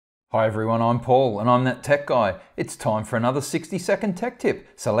Hi everyone, I'm Paul and I'm that tech guy. It's time for another 60-second tech tip,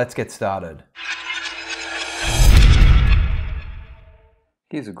 so let's get started.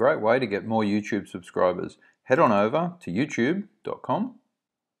 Here's a great way to get more YouTube subscribers. Head on over to youtube.com,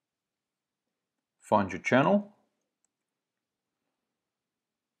 find your channel,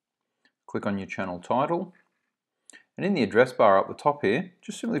 click on your channel title, and in the address bar up the top here,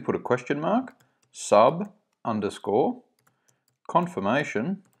 just simply put a question mark, sub underscore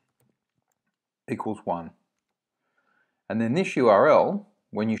confirmation equals 1. And then this URL,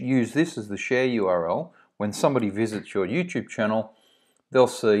 when you use this as the share URL, when somebody visits your YouTube channel, they'll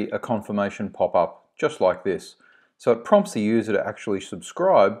see a confirmation pop up just like this. So it prompts the user to actually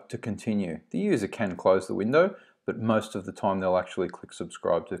subscribe to continue. The user can close the window, but most of the time they'll actually click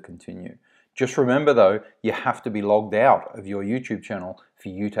subscribe to continue. Just remember though, you have to be logged out of your YouTube channel for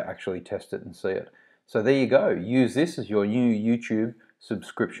you to actually test it and see it. So there you go. Use this as your new YouTube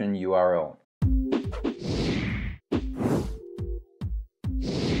subscription URL.